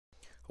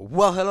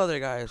Well, hello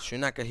there, guys.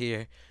 Shinaka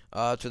here.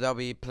 Today I'll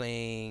be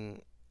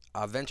playing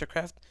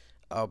Adventurecraft.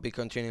 I'll be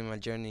continuing my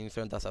journey in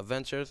Zelda's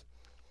adventures.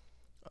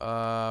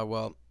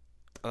 Well,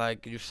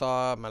 like you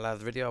saw my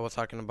last video, I was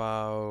talking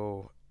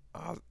about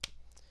uh,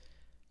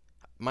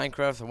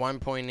 Minecraft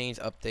 1.8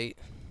 update.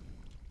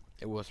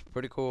 It was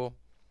pretty cool.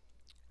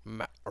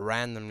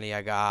 Randomly,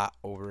 I got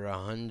over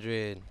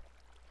 100.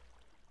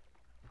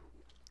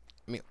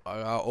 I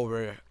got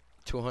over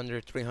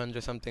 200,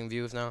 300 something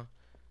views now.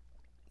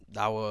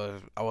 I was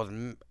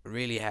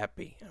really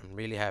happy. I'm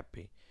really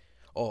happy.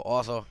 Oh,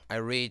 also, I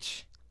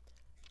reached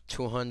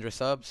 200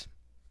 subs.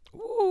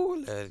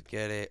 Ooh, let's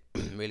get it.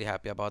 Really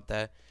happy about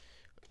that.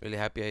 Really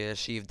happy I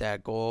achieved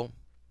that goal.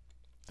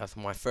 That's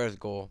my first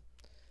goal.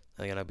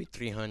 I'm gonna be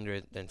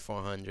 300, then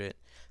 400,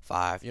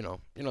 5. You know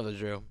the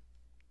drill.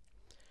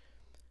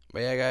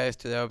 But yeah, guys,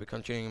 today I'll be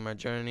continuing my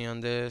journey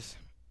on this.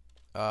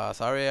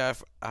 Sorry I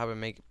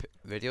haven't made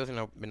videos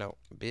in a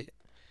bit.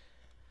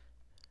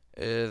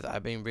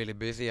 I've been really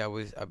busy.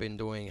 I've been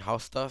doing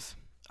house stuff,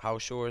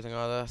 house chores and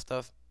all that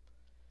stuff.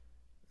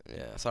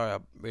 Yeah, sorry.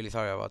 I'm really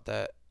sorry about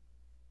that.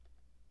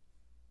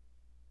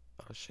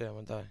 Oh shit,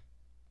 I'm gonna die.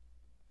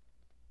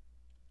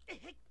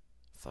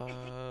 Fuck.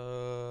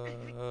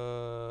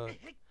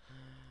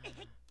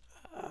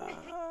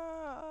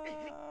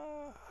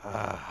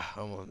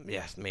 Almost.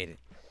 Yes, made it.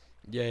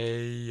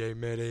 Yay, I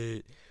made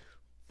it.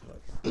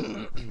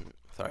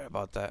 Sorry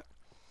about that.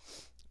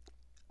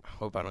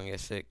 Hope I don't get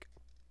sick.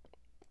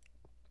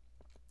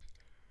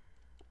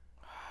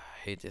 I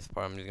hate this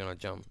part. I'm just gonna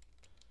jump.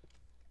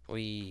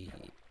 We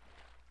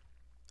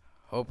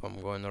hope I'm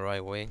going the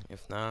right way.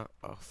 If not,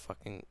 I'll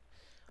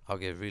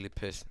get really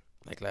pissed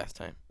like last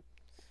time.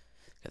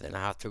 And then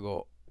I have to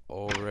go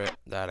over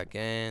that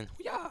again.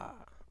 Yeah.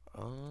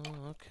 Oh,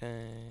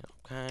 okay,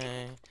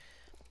 okay.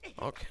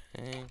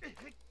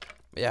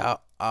 Yeah,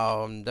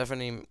 I'm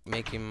definitely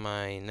making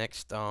my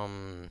next what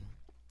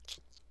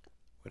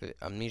is it,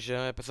 amnesia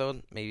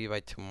episode maybe by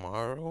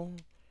tomorrow.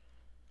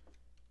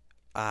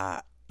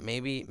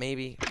 Maybe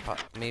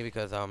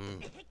because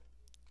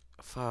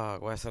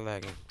fuck, why is it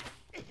lagging?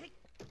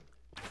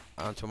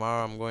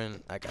 Tomorrow I'm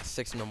going like at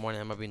 6 in the morning.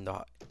 I'm gonna be in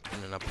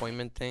an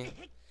appointment thing.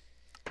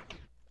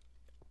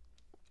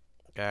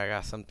 I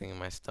got something in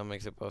my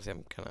stomach.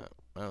 Supposedly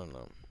I don't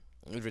know.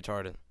 It's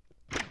retarded.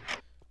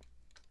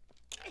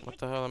 What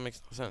the hell? That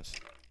makes no sense.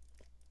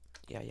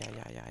 Yeah.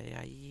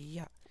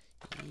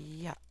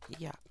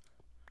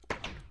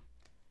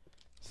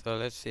 So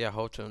let's see. I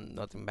hope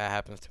nothing bad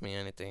happens to me.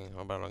 Anything.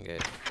 Hope I don't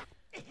get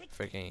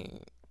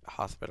freaking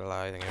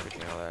hospitalized and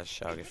everything. All that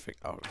shit.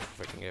 I'll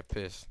freaking get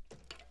pissed.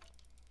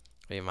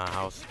 Leave my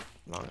house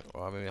long.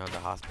 Well, maybe on the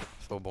hospital.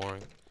 So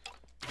boring.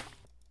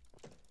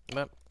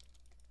 But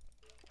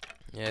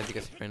yeah, as you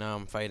can see right now,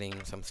 I'm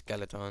fighting some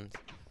skeletons.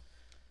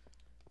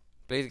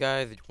 Please,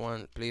 guys, if you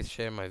want, please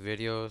share my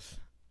videos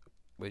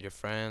with your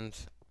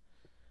friends.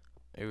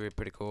 It would be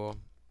pretty cool.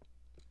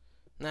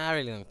 Nah, I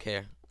really don't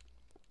care.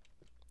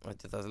 But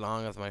just as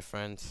long as my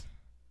friends.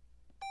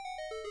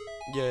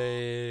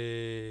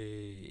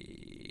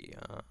 Yay!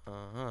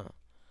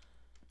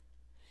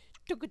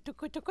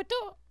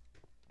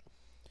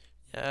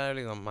 Yeah, I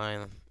really don't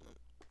mind.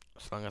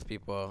 As long as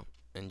people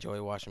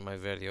enjoy watching my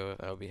videos,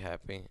 I'll be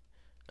happy.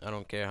 I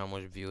don't care how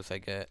much views I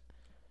get.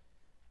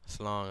 As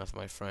long as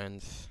my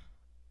friends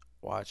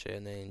watch it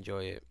and they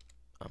enjoy it,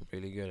 I'm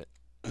really good at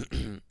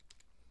it.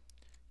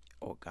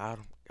 Oh, got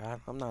him.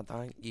 I'm not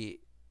dying yet.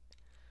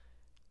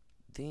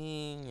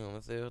 Dang,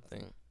 what's the other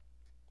thing?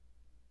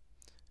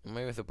 Am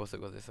I even supposed to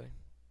go this way?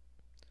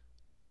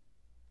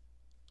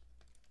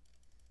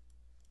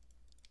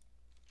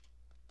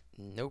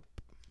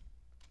 Nope.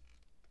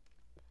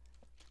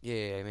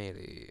 Yeah, I made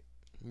it.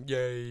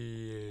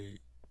 Yay.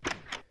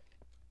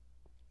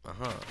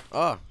 Uh-huh.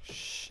 Oh,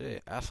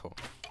 shit, asshole.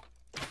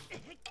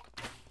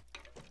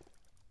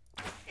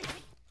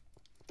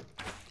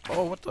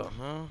 Oh, what the,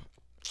 huh?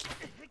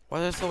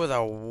 Why is there always that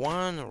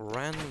one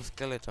random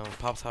skeleton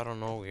pops out of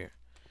nowhere?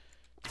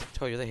 I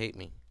told you they hate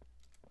me.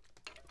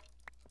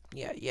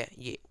 Yeah.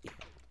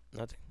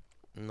 Nothing.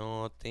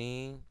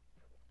 Nothing.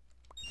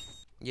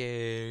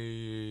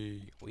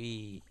 Yay.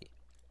 We.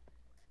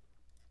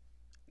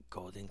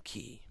 Golden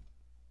key.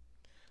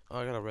 Oh,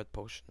 I got a red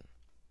potion.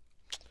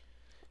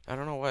 I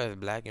don't know why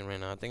it's lagging right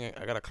now. I think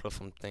I gotta close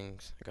some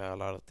things. I got a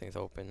lot of things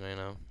open right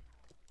now.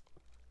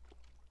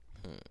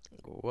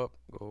 Go up.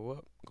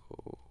 Go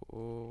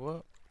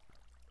up.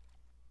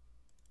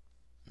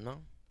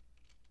 No.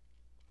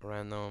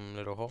 Random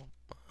little hole.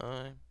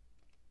 Alright.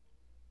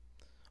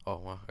 Oh,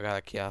 well, I got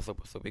a key. I'm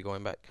supposed to be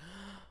going back.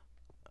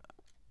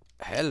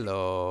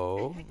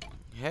 Hello.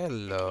 Yeah.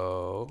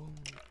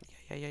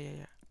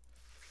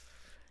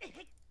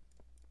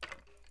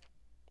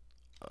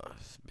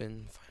 It's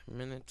been 5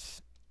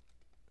 minutes.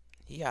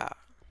 Yeah.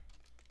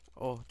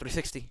 Oh,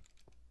 360.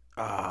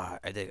 Ah,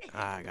 I did.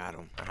 I got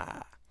him.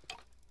 Ah.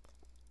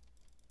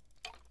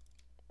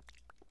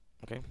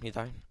 Okay, he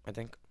died, I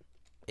think.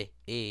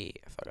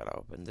 If I gotta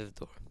open this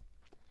door.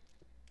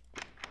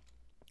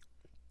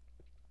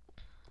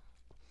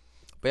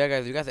 But yeah,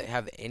 guys, you guys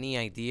have any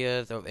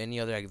ideas of any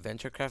other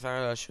adventure craft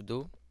I should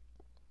do?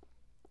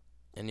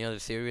 Any other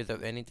series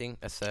of anything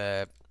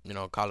except, you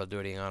know, Call of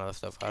Duty and all that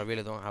stuff? I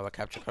really don't have a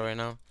capture card right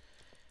now.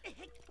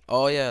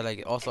 Oh yeah,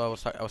 like also I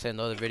was saying in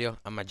the other video,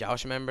 I'm a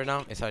Josh member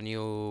now. It's a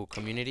new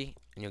community,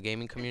 a new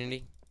gaming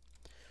community.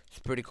 It's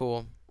pretty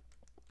cool.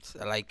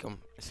 I like them.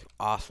 It's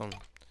awesome.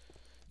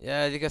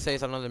 Yeah, you can say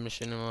it's another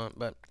machinima,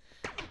 but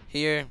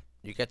here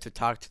you get to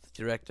talk to the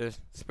directors.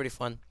 It's pretty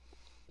fun.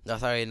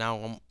 That's why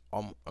now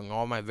on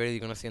all my videos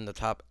you're gonna see in the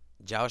top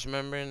Josh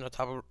member in the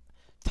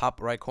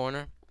top right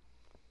corner.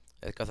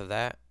 It's because of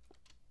that.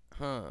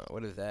 Huh?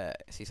 What is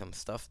that? I see some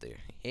stuff there.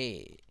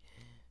 Hey,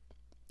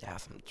 they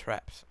have some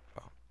traps.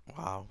 Oh,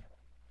 wow.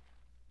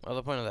 What's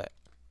the point of that?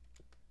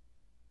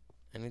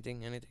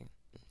 Anything? Anything?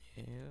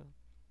 Yeah.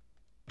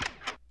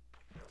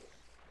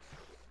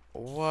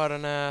 What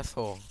an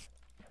asshole.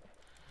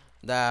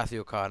 That's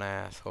you call an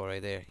asshole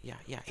right there. Yeah,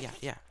 yeah, yeah,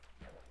 yeah.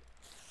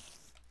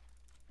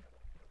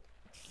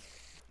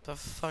 The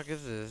fuck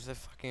is this? It's a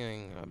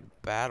fucking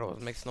battle.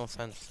 It makes no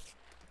sense.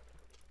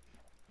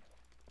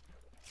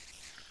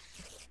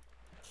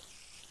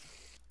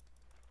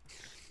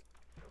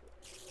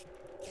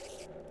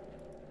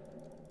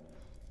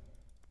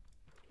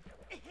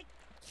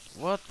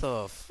 What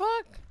the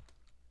fuck?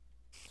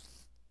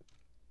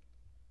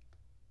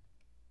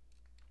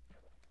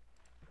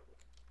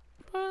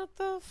 What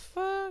the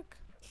fuck?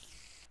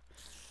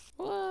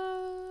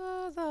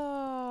 What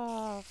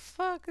the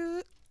fuck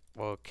is it?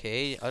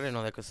 Okay, I didn't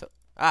know that could.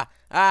 Ah!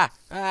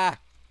 I'm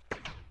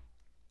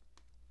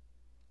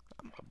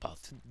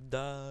about to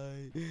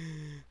die.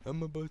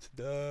 I'm about to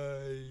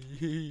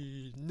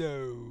die.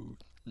 No,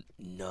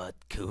 not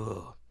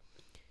cool.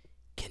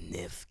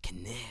 Kniff.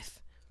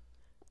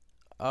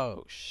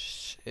 Oh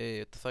shit!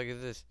 What the fuck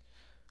is this?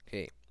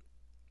 Okay,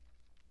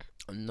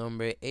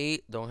 number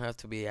 8 don't have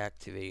to be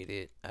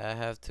activated. I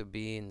have to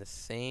be in the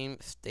same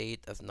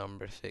state as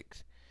number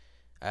 6.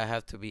 I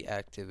have to be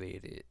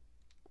activated.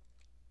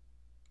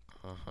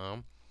 Uh-huh.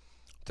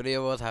 3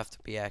 of us have to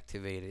be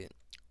activated.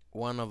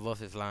 One of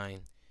us is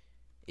lying.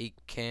 It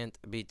can't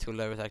be 2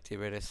 levers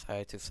activated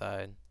side to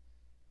side.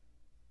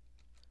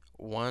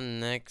 One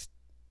next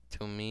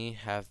to me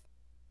have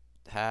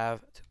to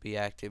be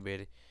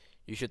activated.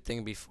 You should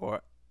think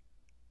before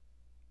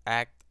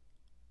act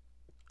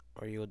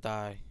or you'll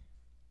die.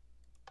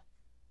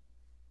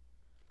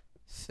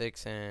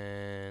 6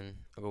 and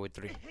I'll go with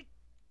 3.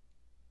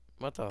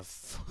 What the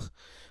f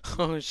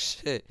oh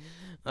shit.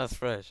 That's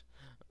fresh.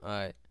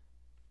 Alright.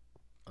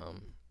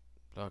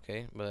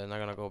 Okay, but they're not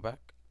gonna go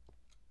back.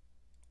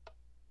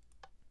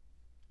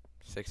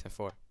 6 and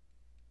 4.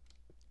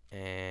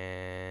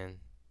 And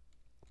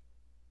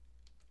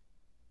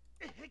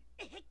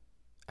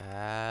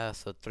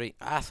so 3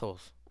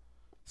 assholes.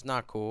 It's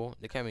not cool.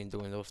 They can't be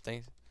doing those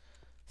things.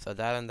 So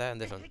that and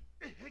this one.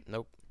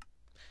 Nope.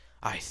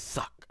 I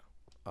suck.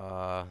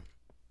 Gotta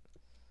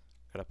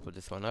put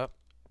this one up.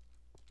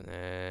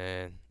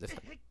 And this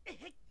one.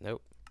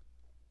 Nope.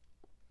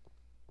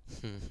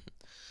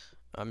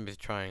 I'm just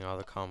trying all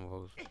the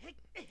combos.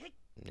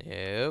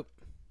 Nope.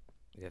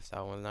 Guess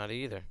that one's not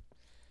either.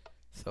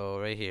 So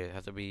right here, it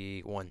has to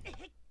be 1.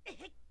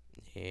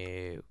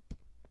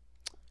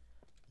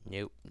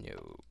 Nope.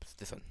 Nope. It's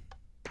this one.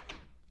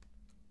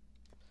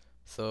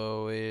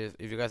 So if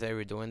you guys are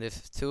ever doing this,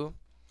 it's 2,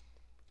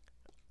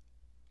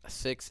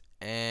 6,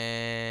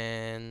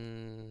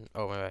 and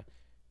oh my bad.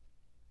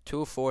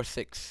 2, 4,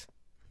 6.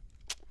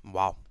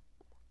 Wow,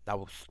 that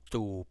was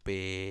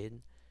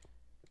stupid.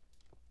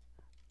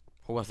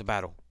 Who wants to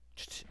battle?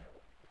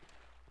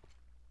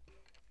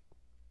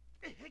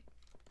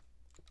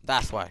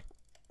 That's why.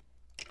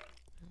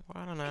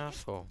 What an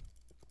asshole.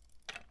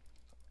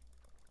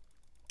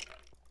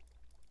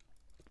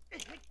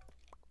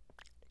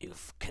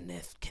 You've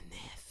Kenneth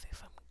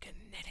from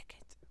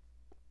Connecticut.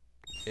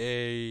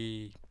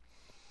 Hey.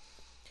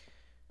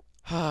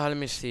 Let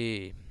me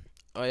see.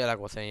 Oh yeah, like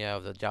I was saying, yeah,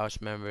 the Josh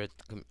member.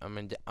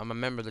 I'm a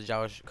member of the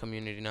Josh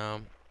community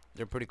now.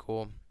 They're pretty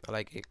cool. I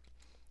like it.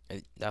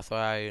 That's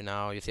why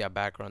now you see a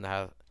background that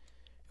has.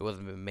 It was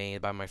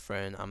made by my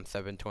friend. I'm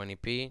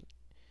 720p.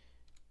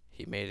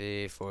 He made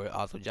it for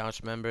also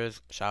Josh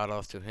members. Shout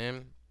outs to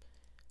him.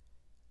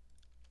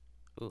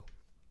 Ooh.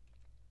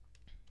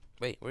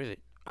 Wait, where is it?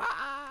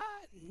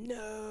 Ah,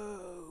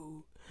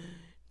 no.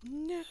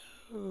 No.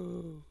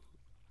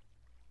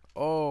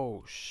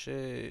 Oh,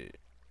 shit.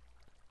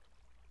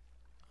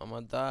 I'ma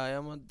die.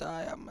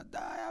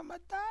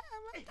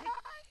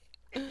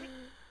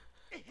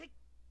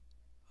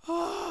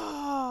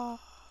 Ah,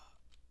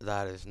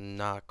 that is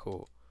not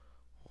cool.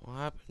 What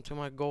happened to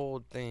my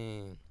gold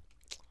thing?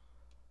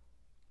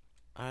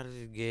 I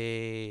just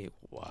gave.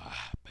 What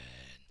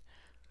happened?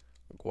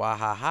 What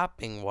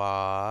happened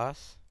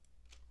was.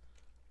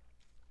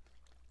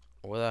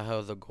 Where the hell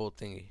is the gold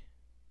thingy?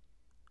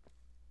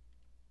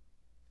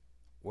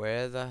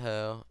 Where the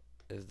hell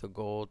is the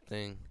gold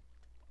thing?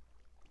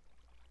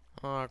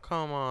 Oh,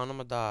 come on,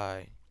 I'ma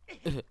die.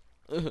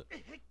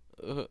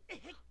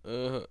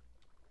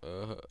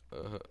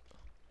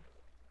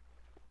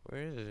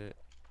 Where is it?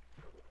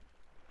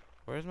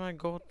 Where's my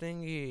gold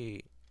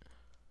thingy?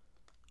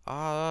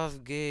 Ah, that's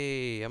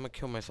gay. I'm gonna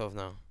kill myself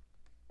now.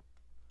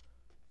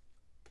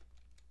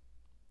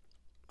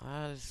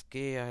 Ah, that's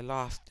gay. I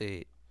lost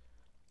it.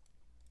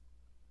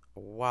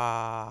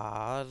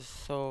 Wow, that's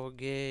so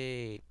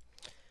gay.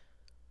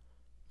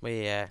 But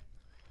yeah.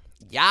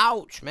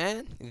 Youch,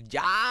 man.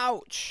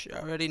 Youch. I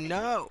already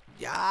know.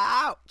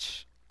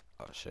 Youch.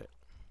 Oh, shit.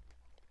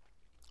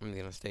 I'm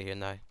gonna stay here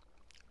now.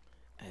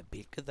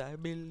 Because I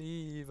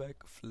believe I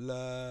could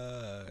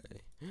fly.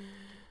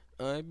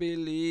 I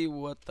believe.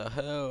 What the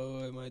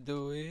hell am I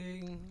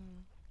doing?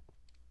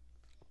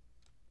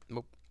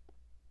 Nope.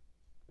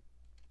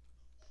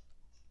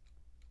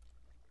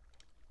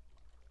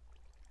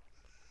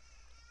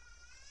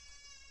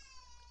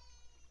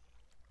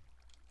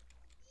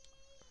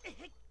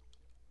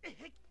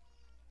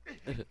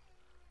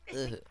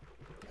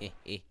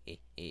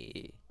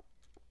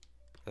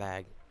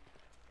 Lag.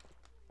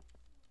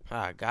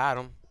 Ah, got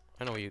him.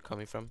 I know where you're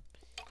coming from.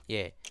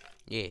 Yeah,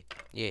 yeah,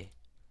 yeah,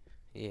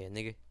 yeah,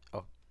 nigga.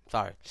 Oh,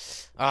 sorry.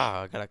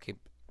 Ah, I gotta keep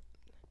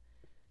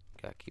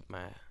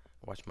my,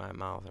 watch my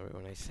mouth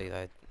when I say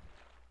that.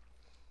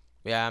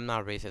 Yeah, I'm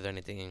not racist or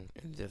anything.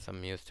 It's just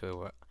I'm used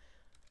to it.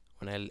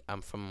 When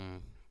I'm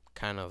from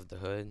kind of the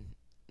hood.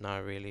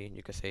 Not really.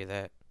 You could say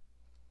that.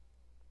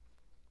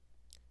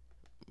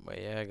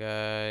 But yeah,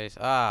 guys.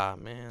 Ah,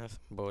 man, that's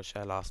bullshit.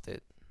 I lost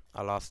it.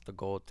 I lost the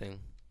gold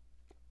thing.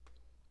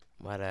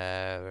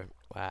 Whatever.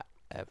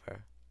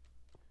 Whatever.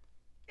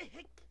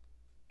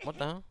 What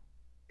the hell?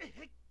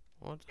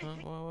 What the hell?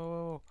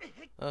 Whoa,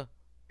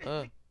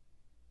 whoa,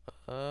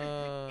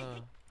 whoa.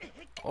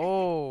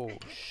 Oh,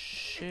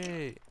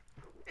 shit.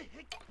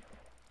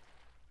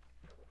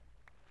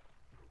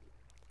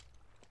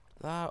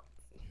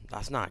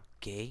 That's not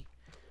gay.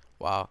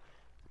 Wow.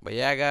 But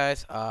yeah,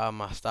 guys,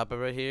 I'll stop it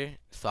right here.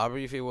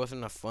 Sorry if it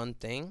wasn't a fun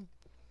thing.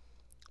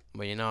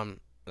 But you know,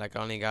 like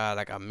I only got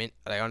like a like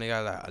I only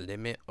got like a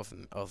limit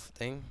of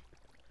thing.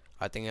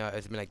 I think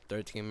it's been like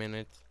 13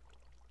 minutes.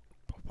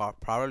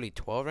 Probably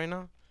 12 right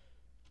now.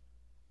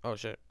 Oh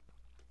shit.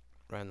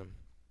 Random.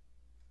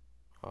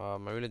 I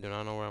really do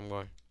not know where I'm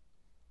going.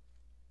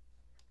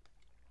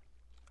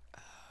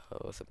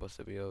 Oh, it's supposed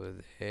to be over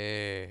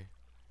there.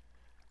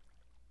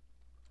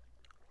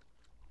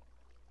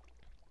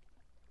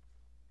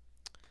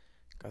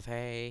 Cause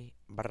hey,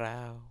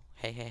 bro.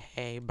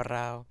 Hey,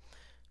 bro.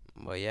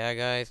 But yeah,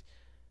 guys.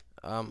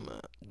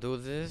 Do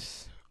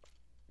this.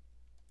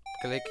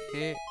 Click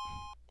it.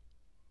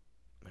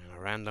 And a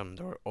random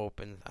door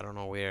opens. I don't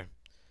know where.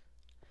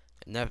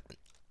 And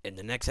in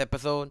the next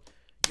episode,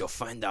 you'll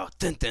find out.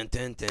 Dun, dun,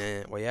 dun,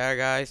 dun. Well, yeah,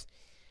 guys.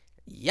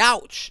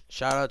 Youch!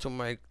 Shout out to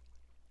my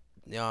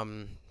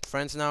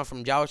friends now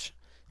from Youch.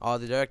 All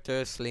the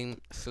directors,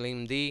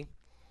 Slim D,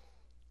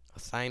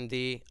 Assign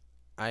D,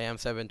 I am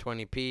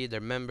 720p. Their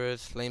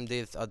members, Slim D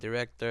is a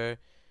director.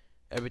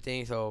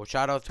 Everything. So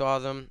shout out to all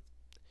of them.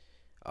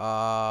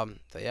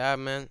 So yeah,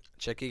 man.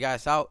 Check you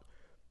guys out.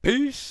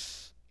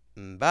 Peace.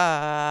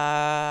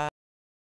 Bye.